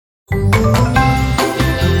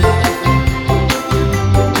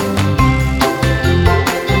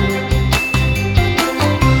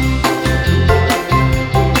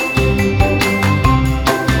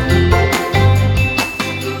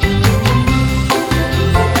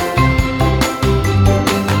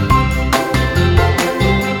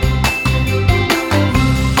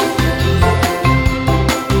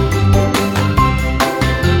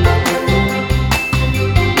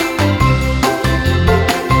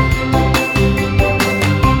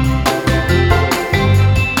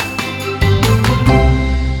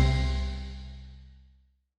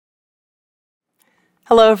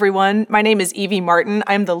Hello, everyone. My name is Evie Martin.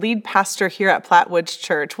 I'm the lead pastor here at Plattwoods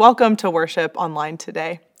Church. Welcome to worship online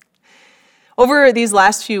today. Over these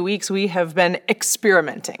last few weeks, we have been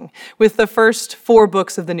experimenting with the first 4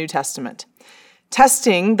 books of the New Testament,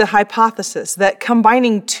 testing the hypothesis that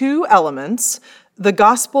combining 2 elements, the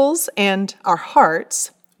Gospels and our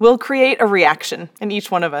hearts, will create a reaction in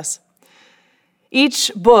each one of us.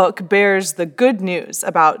 Each book bears the good news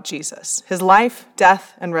about Jesus, his life,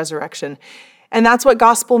 death, and resurrection. And that's what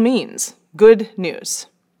gospel means, good news.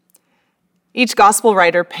 Each gospel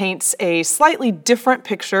writer paints a slightly different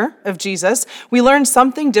picture of Jesus. We learn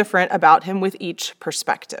something different about him with each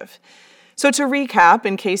perspective. So to recap,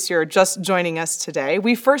 in case you're just joining us today,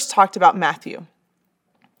 we first talked about Matthew.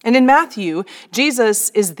 And in Matthew, Jesus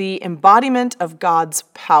is the embodiment of God's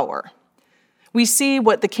power. We see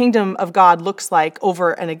what the kingdom of God looks like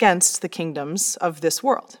over and against the kingdoms of this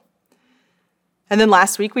world. And then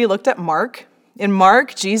last week we looked at Mark. In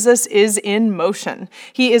Mark, Jesus is in motion.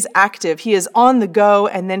 He is active. He is on the go,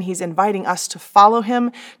 and then he's inviting us to follow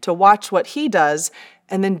him, to watch what he does,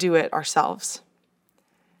 and then do it ourselves.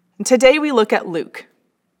 And today we look at Luke.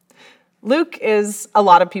 Luke is a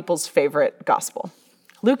lot of people's favorite gospel.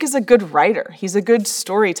 Luke is a good writer. He's a good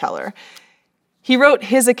storyteller. He wrote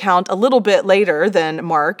his account a little bit later than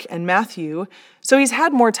Mark and Matthew, so he's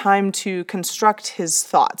had more time to construct his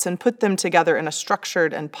thoughts and put them together in a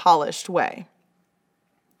structured and polished way.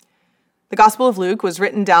 The Gospel of Luke was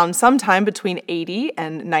written down sometime between 80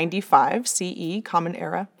 and 95 CE, Common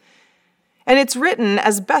Era, and it's written,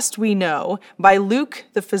 as best we know, by Luke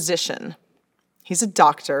the physician. He's a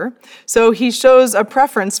doctor, so he shows a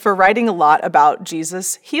preference for writing a lot about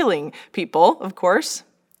Jesus healing people, of course.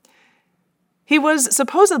 He was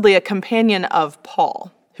supposedly a companion of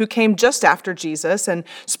Paul, who came just after Jesus and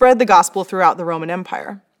spread the gospel throughout the Roman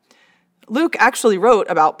Empire. Luke actually wrote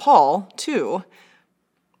about Paul, too.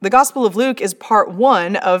 The Gospel of Luke is part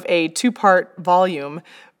 1 of a 2-part volume,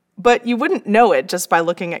 but you wouldn't know it just by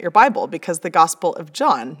looking at your Bible because the Gospel of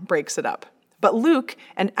John breaks it up. But Luke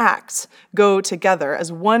and Acts go together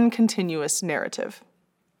as one continuous narrative.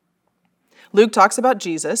 Luke talks about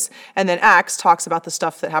Jesus, and then Acts talks about the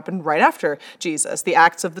stuff that happened right after Jesus, the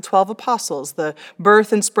Acts of the 12 apostles, the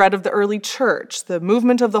birth and spread of the early church, the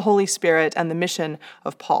movement of the Holy Spirit, and the mission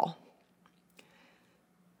of Paul.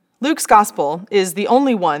 Luke's gospel is the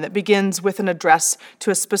only one that begins with an address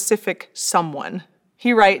to a specific someone.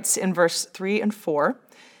 He writes in verse 3 and 4,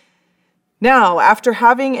 "Now, after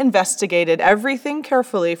having investigated everything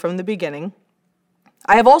carefully from the beginning,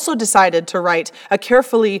 I have also decided to write a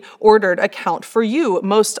carefully ordered account for you,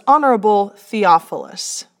 most honorable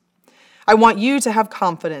Theophilus. I want you to have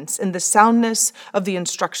confidence in the soundness of the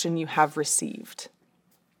instruction you have received."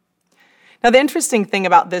 Now, the interesting thing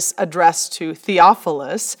about this address to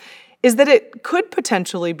Theophilus is that it could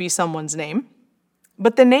potentially be someone's name,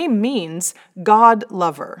 but the name means God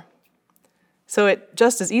lover. So it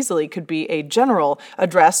just as easily could be a general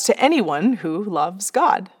address to anyone who loves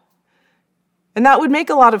God. And that would make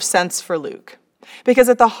a lot of sense for Luke, because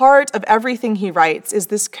at the heart of everything he writes is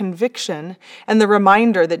this conviction and the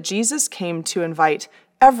reminder that Jesus came to invite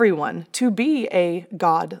everyone to be a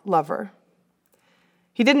God lover.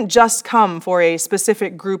 He didn't just come for a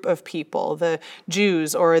specific group of people, the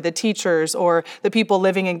Jews or the teachers or the people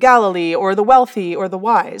living in Galilee or the wealthy or the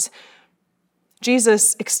wise.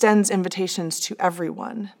 Jesus extends invitations to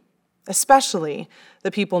everyone, especially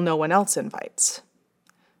the people no one else invites.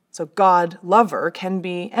 So God lover can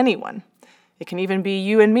be anyone. It can even be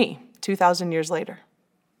you and me 2,000 years later.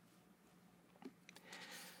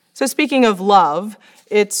 So speaking of love,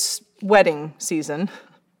 it's wedding season.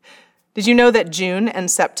 Did you know that June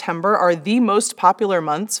and September are the most popular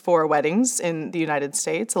months for weddings in the United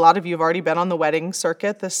States? A lot of you have already been on the wedding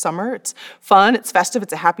circuit this summer. It's fun, it's festive,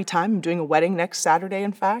 it's a happy time. I'm doing a wedding next Saturday,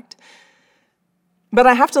 in fact. But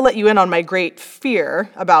I have to let you in on my great fear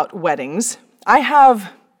about weddings. I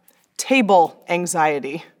have table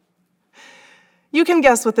anxiety. You can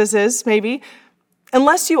guess what this is, maybe.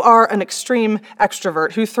 Unless you are an extreme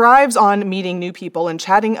extrovert who thrives on meeting new people and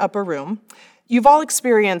chatting up a room, you've all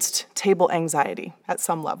experienced table anxiety at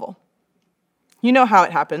some level. You know how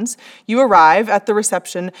it happens. You arrive at the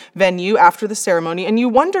reception venue after the ceremony and you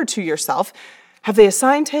wonder to yourself, have they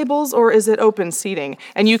assigned tables or is it open seating?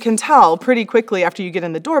 And you can tell pretty quickly after you get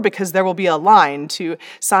in the door because there will be a line to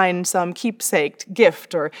sign some keepsake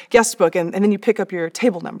gift or guest book, and then you pick up your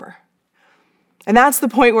table number. And that's the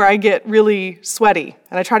point where I get really sweaty,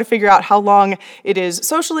 and I try to figure out how long it is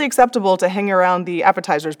socially acceptable to hang around the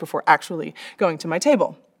appetizers before actually going to my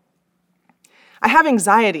table. I have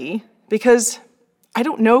anxiety because I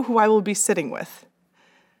don't know who I will be sitting with.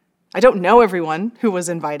 I don't know everyone who was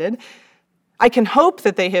invited. I can hope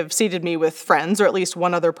that they have seated me with friends, or at least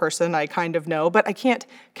one other person I kind of know, but I can't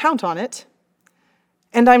count on it.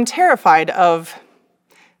 And I'm terrified of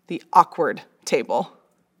the awkward table.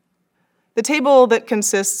 The table that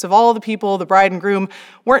consists of all the people the bride and groom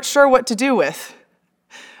weren't sure what to do with.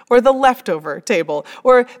 Or the leftover table.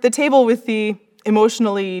 Or the table with the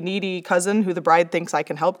emotionally needy cousin who the bride thinks I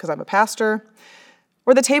can help because I'm a pastor.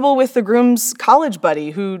 Or the table with the groom's college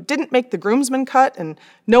buddy who didn't make the groomsman cut and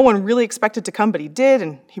no one really expected to come, but he did,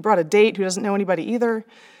 and he brought a date who doesn't know anybody either.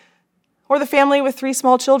 Or the family with 3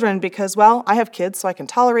 small children because, well, I have kids so I can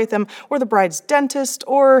tolerate them. Or the bride's dentist,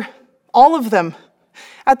 or all of them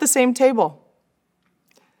at the same table.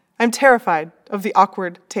 I'm terrified of the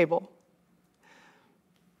awkward table.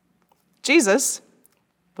 Jesus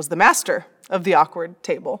was the master of the awkward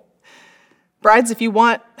table. Brides, if you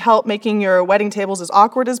want help making your wedding tables as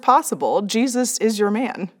awkward as possible, Jesus is your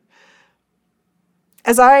man.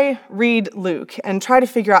 As I read Luke and try to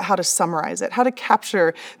figure out how to summarize it, how to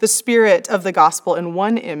capture the spirit of the gospel in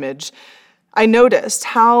one image, I noticed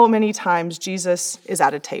how many times Jesus is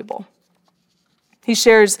at a table. He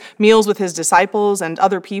shares meals with his disciples and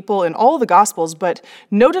other people in all the Gospels, but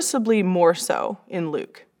noticeably more so in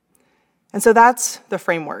Luke. And so that's the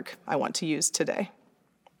framework I want to use today.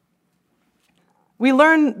 We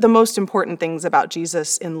learn the most important things about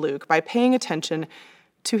Jesus in Luke by paying attention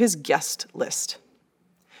to his guest list,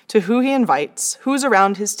 to who he invites, who's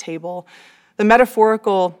around his table, the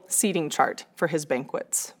metaphorical seating chart for his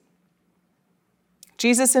banquets.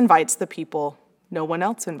 Jesus invites the people no one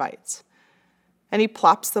else invites. And he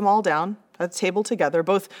plops them all down at the table together,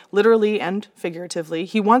 both literally and figuratively.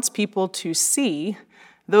 He wants people to see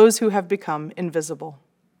those who have become invisible.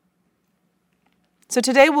 So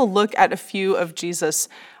today we'll look at a few of Jesus'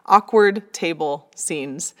 awkward table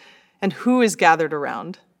scenes and who is gathered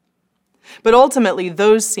around. But ultimately,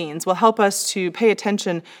 those scenes will help us to pay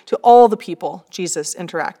attention to all the people Jesus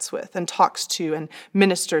interacts with and talks to and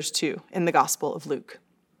ministers to in the Gospel of Luke.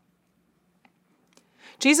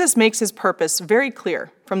 Jesus makes his purpose very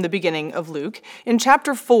clear from the beginning of Luke. In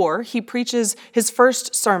chapter 4, he preaches his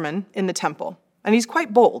first sermon in the temple, and he's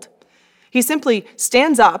quite bold. He simply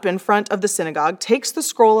stands up in front of the synagogue, takes the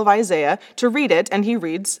scroll of Isaiah to read it, and he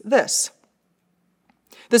reads this: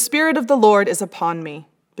 "The Spirit of the Lord is upon me,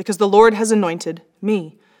 because the Lord has anointed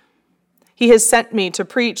me. He has sent me to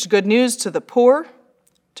preach good news to the poor,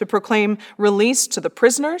 to proclaim release to the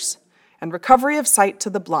prisoners, and recovery of sight to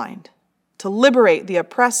the blind, to liberate the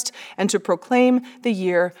oppressed, and to proclaim the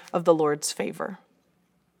year of the Lord's favor."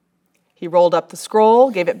 He rolled up the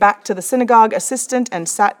scroll, gave it back to the synagogue assistant, and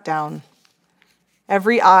sat down.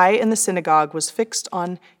 Every eye in the synagogue was fixed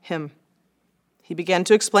on him. He began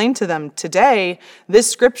to explain to them, "Today, this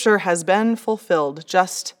scripture has been fulfilled,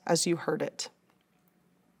 just as you heard it."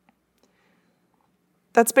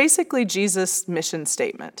 That's basically Jesus' mission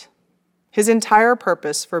statement, his entire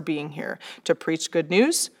purpose for being here: to preach good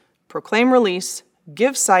news, proclaim release,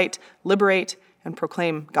 give sight, liberate, and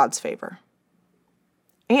proclaim God's favor.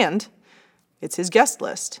 And it's his guest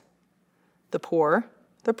list: the poor,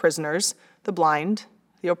 the prisoners, the blind,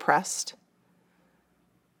 the oppressed.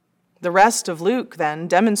 The rest of Luke then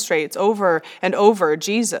demonstrates over and over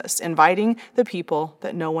Jesus inviting the people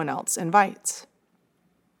that no one else invites.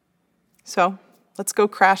 So let's go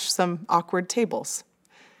crash some awkward tables.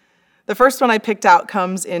 The first one I picked out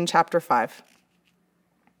comes in chapter 5.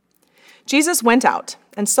 Jesus went out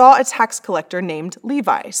and saw a tax collector named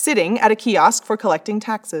Levi sitting at a kiosk for collecting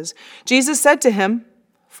taxes. Jesus said to him,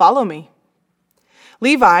 "Follow me."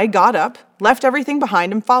 Levi got up, left everything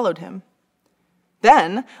behind, and followed him.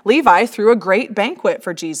 Then Levi threw a great banquet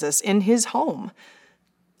for Jesus in his home.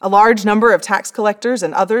 A large number of tax collectors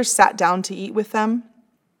and others sat down to eat with them.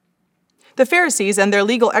 The Pharisees and their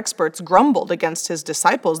legal experts grumbled against his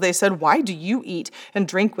disciples. They said, "Why do you eat and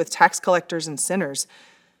drink with tax collectors and sinners?"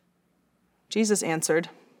 Jesus answered,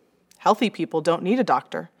 "Healthy people don't need a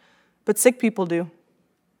doctor, but sick people do.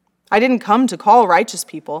 I didn't come to call righteous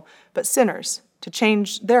people, but sinners, to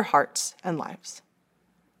change their hearts and lives."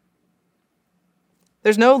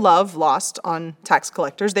 There's no love lost on tax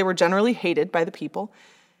collectors. They were generally hated by the people,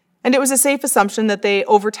 and it was a safe assumption that they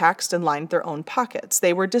overtaxed and lined their own pockets.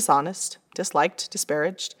 They were dishonest, disliked,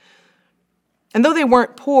 disparaged. And though they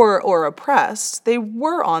weren't poor or oppressed, they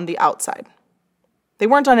were on the outside. They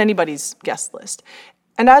weren't on anybody's guest list.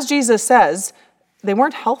 And as Jesus says, they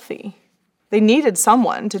weren't healthy. They needed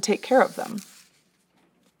someone to take care of them.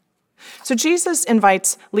 So Jesus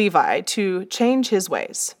invites Levi to change his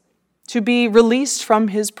ways, to be released from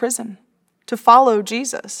his prison, to follow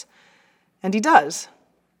Jesus. And he does.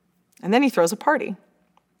 And then he throws a party.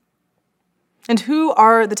 And who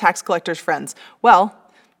are the tax collectors' friends? Well,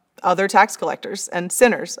 other tax collectors and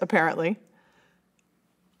sinners, apparently.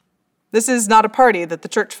 This is not a party that the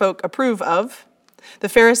church folk approve of. The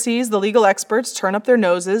Pharisees, the legal experts, turn up their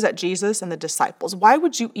noses at Jesus and the disciples. Why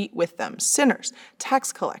would you eat with them? Sinners,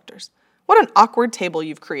 tax collectors. What an awkward table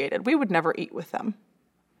you've created. We would never eat with them.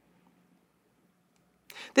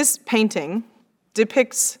 This painting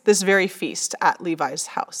depicts this very feast at Levi's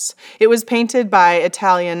house. It was painted by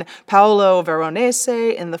Italian Paolo Veronese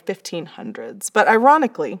in the 1500s. But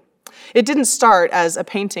ironically, it didn't start as a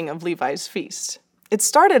painting of Levi's feast. It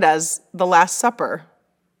started as the Last Supper,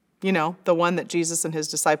 the one that Jesus and his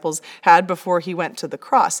disciples had before he went to the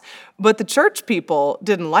cross. But the church people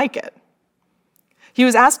didn't like it. He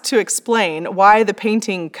was asked to explain why the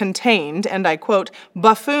painting contained, and I quote,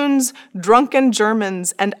 buffoons, drunken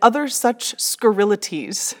Germans, and other such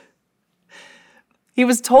scurrilities. He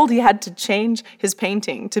was told he had to change his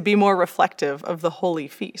painting to be more reflective of the holy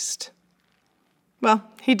feast. Well,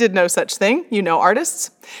 he did no such thing,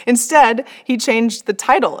 artists. Instead, he changed the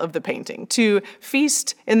title of the painting to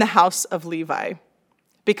Feast in the House of Levi,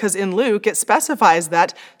 because in Luke it specifies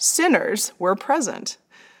that sinners were present.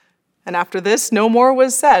 And after this, no more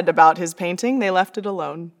was said about his painting. They left it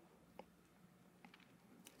alone.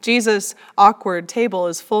 Jesus' awkward table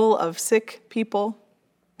is full of sick people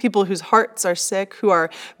whose hearts are sick, who are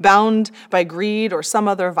bound by greed or some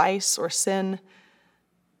other vice or sin,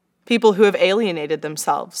 people who have alienated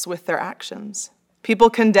themselves with their actions, people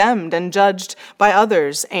condemned and judged by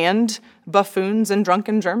others, and buffoons and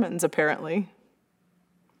drunken Germans, apparently.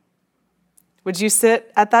 Would you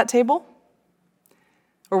sit at that table?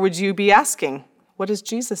 Or would you be asking, what is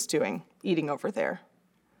Jesus doing eating over there?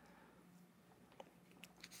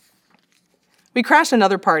 We crash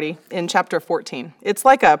another party in chapter 14. It's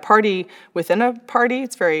like a party within a party.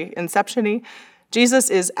 It's very Inception-y. Jesus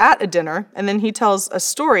is at a dinner, and then he tells a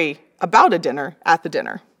story about a dinner at the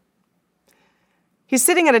dinner. He's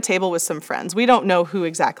sitting at a table with some friends. We don't know who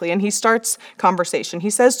exactly, and he starts conversation. He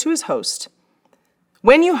says to his host,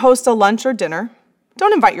 when you host a lunch or dinner,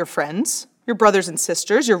 don't invite your friends, your brothers and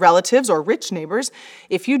sisters, your relatives, or rich neighbors.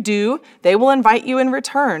 If you do, they will invite you in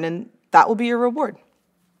return, and that will be your reward.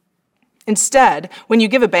 Instead, when you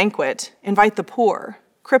give a banquet, invite the poor,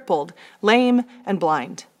 crippled, lame, and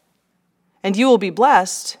blind. And you will be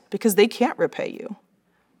blessed because they can't repay you.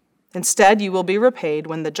 Instead, you will be repaid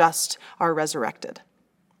when the just are resurrected.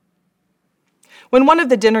 When one of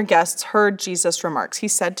the dinner guests heard Jesus' remarks, he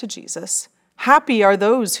said to Jesus, happy are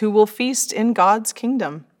those who will feast in God's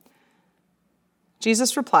kingdom.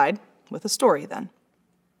 Jesus replied with a story then.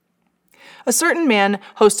 A certain man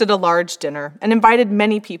hosted a large dinner and invited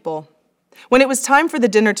many people. When it was time for the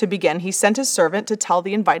dinner to begin, he sent his servant to tell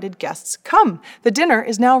the invited guests, come, the dinner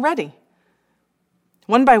is now ready.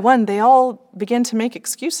 One by one, they all began to make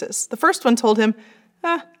excuses. The first one told him,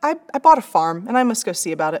 I bought a farm and I must go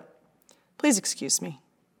see about it. Please excuse me.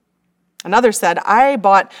 Another said, I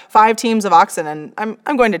bought 5 teams of oxen and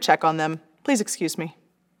I'm going to check on them. Please excuse me.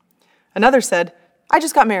 Another said, I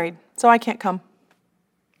just got married, so I can't come.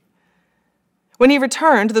 When he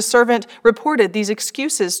returned, the servant reported these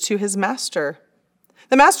excuses to his master.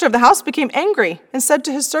 The master of the house became angry and said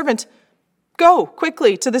to his servant, go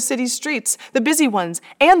quickly to the city's streets, the busy ones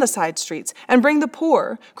and the side streets, and bring the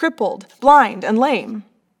poor, crippled, blind, and lame.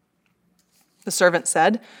 The servant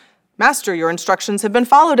said, Master, your instructions have been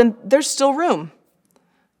followed and there's still room.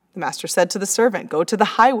 The master said to the servant, go to the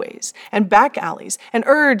highways and back alleys and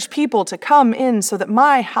urge people to come in so that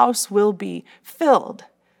my house will be filled.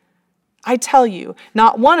 I tell you,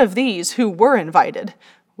 not one of these who were invited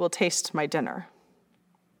will taste my dinner.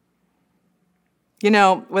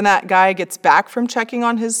 When that guy gets back from checking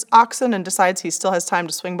on his oxen and decides he still has time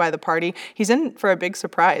to swing by the party, he's in for a big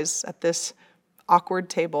surprise at this awkward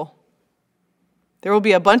table. There will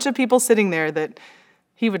be a bunch of people sitting there that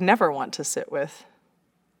he would never want to sit with.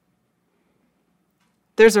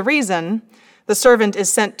 There's a reason the servant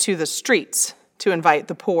is sent to the streets to invite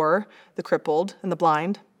the poor, the crippled, and the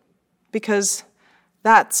blind, because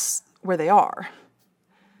that's where they are.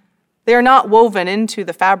 They are not woven into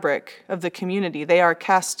the fabric of the community. They are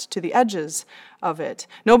cast to the edges of it.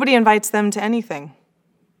 Nobody invites them to anything.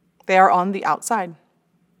 They are on the outside.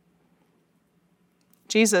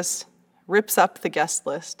 Jesus rips up the guest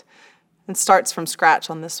list and starts from scratch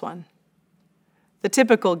on this one. The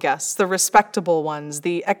typical guests, the respectable ones,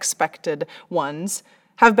 the expected ones,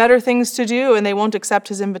 have better things to do and they won't accept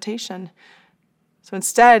his invitation. So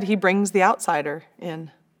instead, he brings the outsider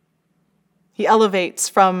in. He elevates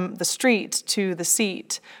from the street to the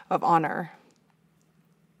seat of honor.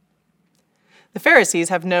 The Pharisees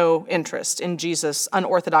have no interest in Jesus'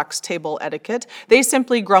 unorthodox table etiquette. They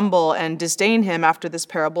simply grumble and disdain him after this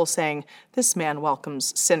parable, saying, "This man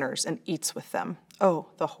welcomes sinners and eats with them." Oh,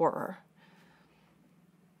 the horror.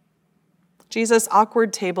 Jesus'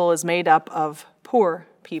 awkward table is made up of poor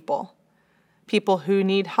people, people who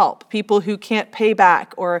need help, people who can't pay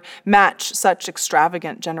back or match such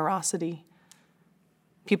extravagant generosity,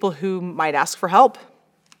 people who might ask for help,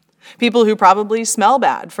 people who probably smell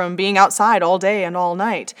bad from being outside all day and all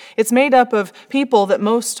night. It's made up of people that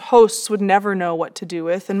most hosts would never know what to do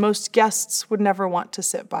with and most guests would never want to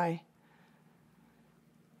sit by.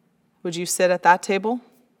 Would you sit at that table?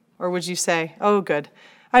 Or would you say, "Oh, good,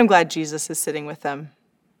 I'm glad Jesus is sitting with them,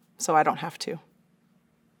 so I don't have to"?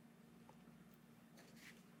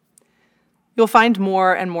 You'll find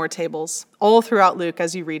more and more tables all throughout Luke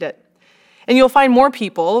as you read it. And you'll find more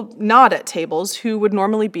people not at tables who would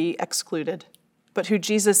normally be excluded, but who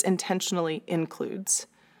Jesus intentionally includes.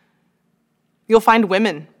 You'll find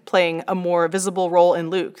women playing a more visible role in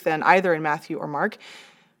Luke than either in Matthew or Mark.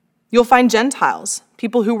 You'll find Gentiles,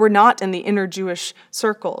 people who were not in the inner Jewish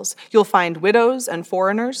circles. You'll find widows and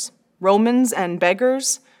foreigners, Romans and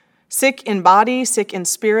beggars, sick in body, sick in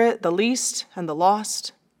spirit, the least and the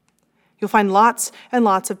lost. You'll find lots and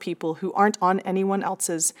lots of people who aren't on anyone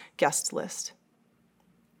else's guest list.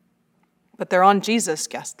 But they're on Jesus'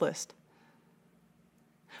 guest list.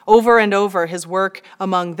 Over and over, his work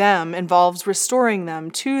among them involves restoring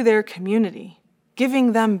them to their community,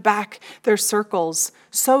 giving them back their circles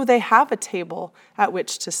so they have a table at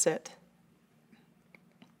which to sit.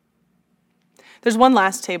 There's one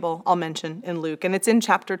last table I'll mention in Luke, and it's in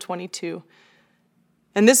chapter 22.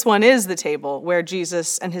 And this one is the table where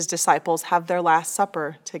Jesus and his disciples have their Last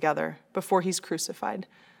Supper together before he's crucified.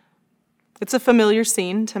 It's a familiar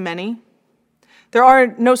scene to many. There are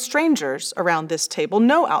no strangers around this table,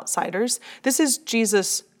 no outsiders. This is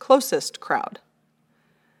Jesus' closest crowd.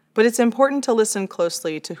 But it's important to listen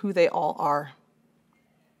closely to who they all are.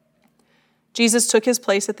 Jesus took his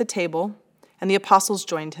place at the table, and the apostles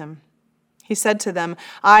joined him. He said to them,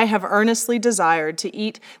 "I have earnestly desired to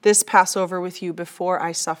eat this Passover with you before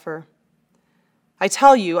I suffer. I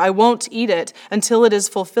tell you, I won't eat it until it is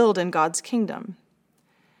fulfilled in God's kingdom."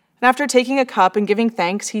 And after taking a cup and giving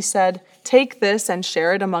thanks, he said, "Take this and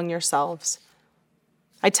share it among yourselves.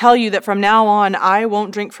 I tell you that from now on, I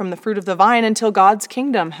won't drink from the fruit of the vine until God's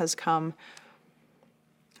kingdom has come."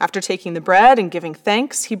 After taking the bread and giving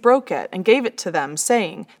thanks, he broke it and gave it to them,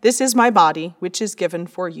 saying, "This is my body, which is given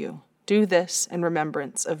for you. Do this in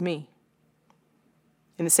remembrance of me."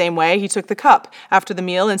 In the same way, he took the cup after the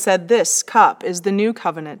meal and said, "This cup is the new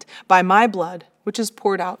covenant by my blood, which is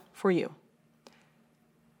poured out for you.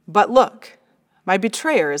 But look, my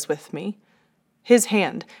betrayer is with me. His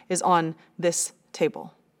hand is on this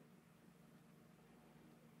table."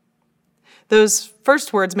 Those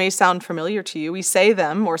first words may sound familiar to you. We say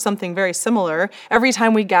them, or something very similar, every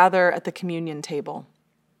time we gather at the communion table.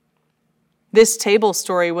 This table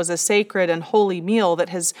story was a sacred and holy meal that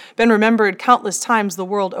has been remembered countless times the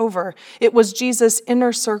world over. It was Jesus'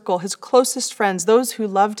 inner circle, his closest friends, those who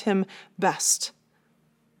loved him best.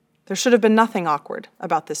 There should have been nothing awkward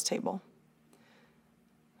about this table.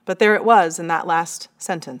 But there it was in that last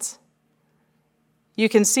sentence. You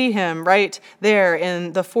can see him right there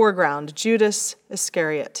in the foreground, Judas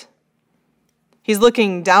Iscariot. He's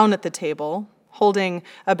looking down at the table, holding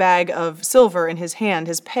a bag of silver in his hand,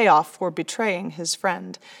 his payoff for betraying his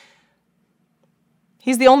friend.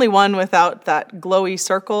 He's the only one without that glowy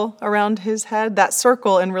circle around his head. That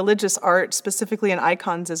circle in religious art, specifically in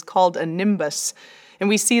icons, is called a nimbus, and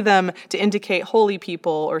we see them to indicate holy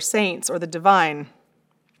people or saints or the divine.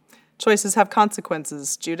 Choices have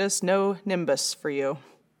consequences. Judas, no nimbus for you.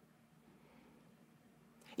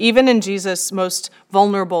 Even in Jesus' most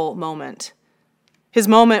vulnerable moment, his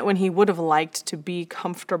moment when he would have liked to be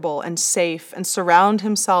comfortable and safe and surround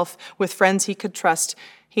himself with friends he could trust,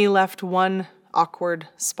 he left one awkward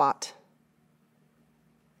spot.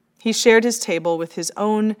 He shared his table with his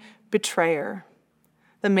own betrayer,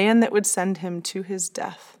 the man that would send him to his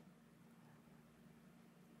death.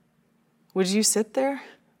 Would you sit there?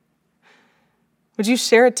 Would you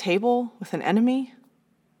share a table with an enemy?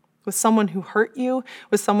 With someone who hurt you?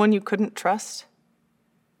 With someone you couldn't trust?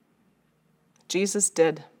 Jesus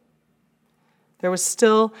did. There was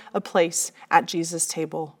still a place at Jesus'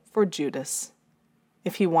 table for Judas,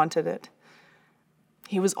 if he wanted it.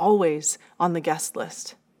 He was always on the guest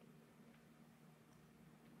list.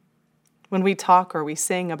 When we talk or we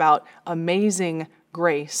sing about amazing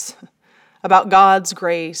grace, about God's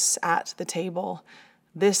grace at the table,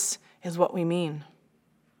 this is what we mean.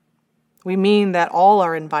 We mean that all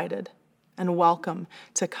are invited and welcome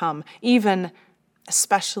to come, even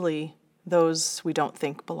especially those we don't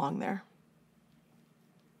think belong there.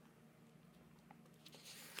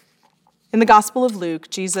 In the Gospel of Luke,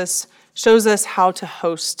 Jesus shows us how to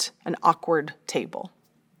host an awkward table.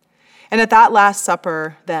 And at that Last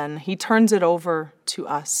Supper, then, he turns it over to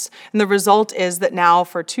us. And the result is that now,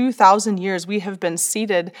 for 2,000 years, we have been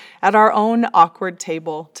seated at our own awkward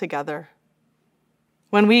table together.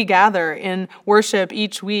 When we gather in worship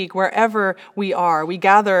each week, wherever we are, we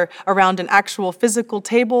gather around an actual physical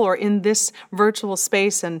table or in this virtual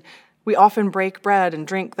space, and we often break bread and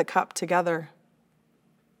drink the cup together.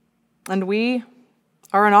 And we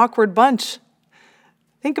are an awkward bunch.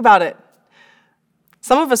 Think about it.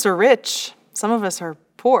 Some of us are rich, some of us are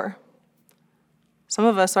poor. Some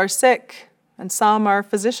of us are sick, and some are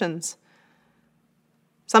physicians.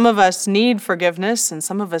 Some of us need forgiveness, and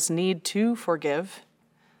some of us need to forgive.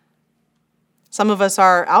 Some of us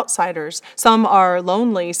are outsiders, some are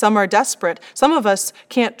lonely, some are desperate. Some of us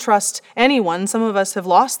can't trust anyone, some of us have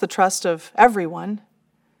lost the trust of everyone.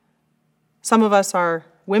 Some of us are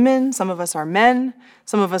women, some of us are men,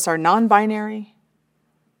 some of us are non-binary.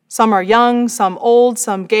 Some are young, some old,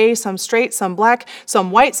 some gay, some straight, some black, some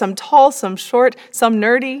white, some tall, some short, some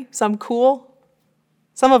nerdy, some cool.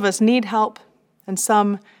 Some of us need help, and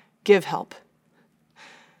some give help.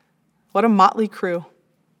 What a motley crew.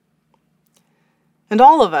 And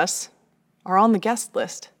all of us are on the guest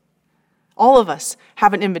list. All of us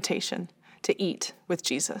have an invitation to eat with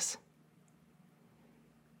Jesus.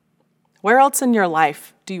 Where else in your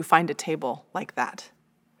life do you find a table like that?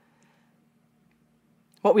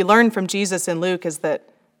 What we learn from Jesus in Luke is that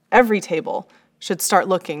every table should start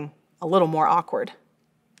looking a little more awkward.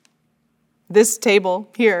 This table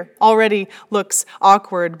here already looks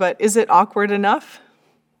awkward, but is it awkward enough?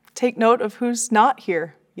 Take note of who's not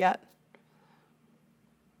here yet.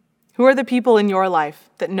 Who are the people in your life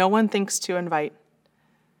that no one thinks to invite?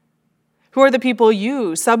 Who are the people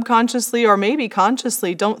you subconsciously or maybe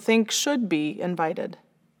consciously don't think should be invited?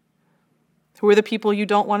 Who are the people you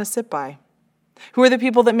don't want to sit by? Who are the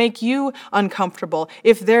people that make you uncomfortable?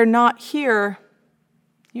 If they're not here,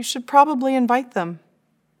 you should probably invite them.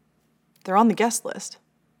 They're on the guest list.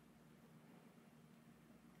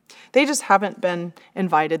 They just haven't been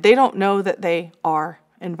invited. They don't know that they are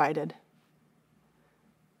invited.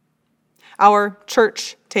 Our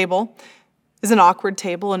church table is an awkward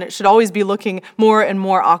table, and it should always be looking more and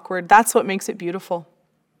more awkward. That's what makes it beautiful.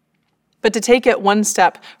 But to take it one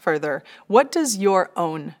step further, what does your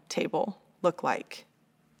own table look like?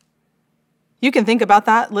 You can think about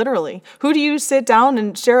that literally. Who do you sit down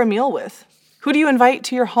and share a meal with? Who do you invite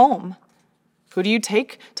to your home? Who do you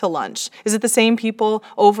take to lunch? Is it the same people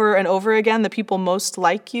over and over again, the people most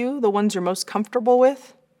like you, the ones you're most comfortable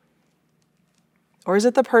with? Or is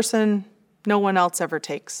it the person no one else ever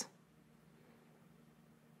takes?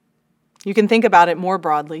 You can think about it more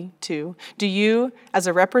broadly, too. Do you, as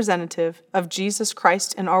a representative of Jesus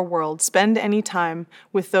Christ in our world, spend any time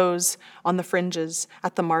with those on the fringes,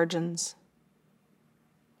 at the margins?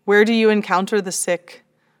 Where do you encounter the sick,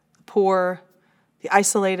 the poor, the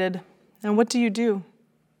isolated, and what do you do?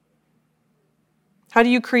 How do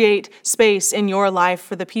you create space in your life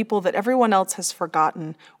for the people that everyone else has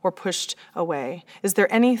forgotten or pushed away? Is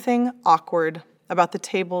there anything awkward about the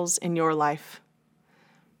tables in your life?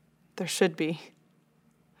 There should be.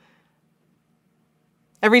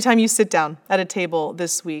 Every time you sit down at a table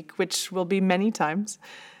this week, which will be many times,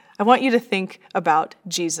 I want you to think about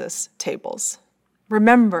Jesus' tables.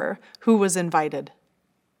 Remember who was invited.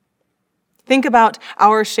 Think about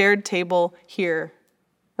our shared table here.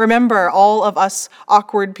 Remember all of us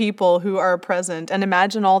awkward people who are present, and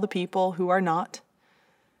imagine all the people who are not.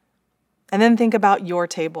 And then think about your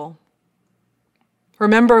table.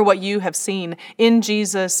 Remember what you have seen in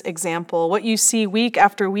Jesus' example, what you see week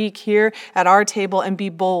after week here at our table, and be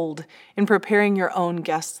bold in preparing your own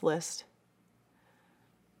guest list.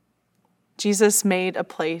 Jesus made a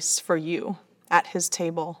place for you at his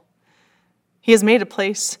table. He has made a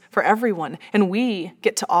place for everyone, and we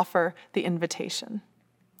get to offer the invitation.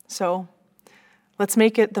 So let's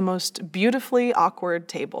make it the most beautifully awkward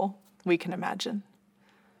table we can imagine.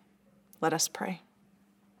 Let us pray.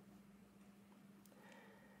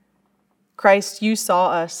 Christ, you saw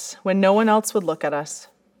us when no one else would look at us.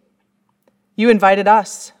 You invited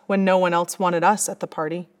us when no one else wanted us at the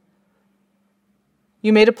party.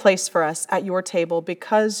 You made a place for us at your table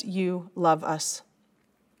because you love us.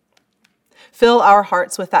 Fill our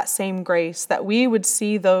hearts with that same grace, that we would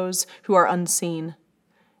see those who are unseen,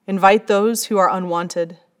 invite those who are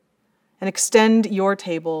unwanted, and extend your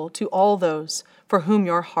table to all those for whom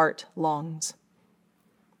your heart longs.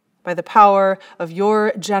 By the power of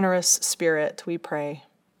your generous Spirit, we pray.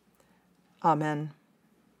 Amen.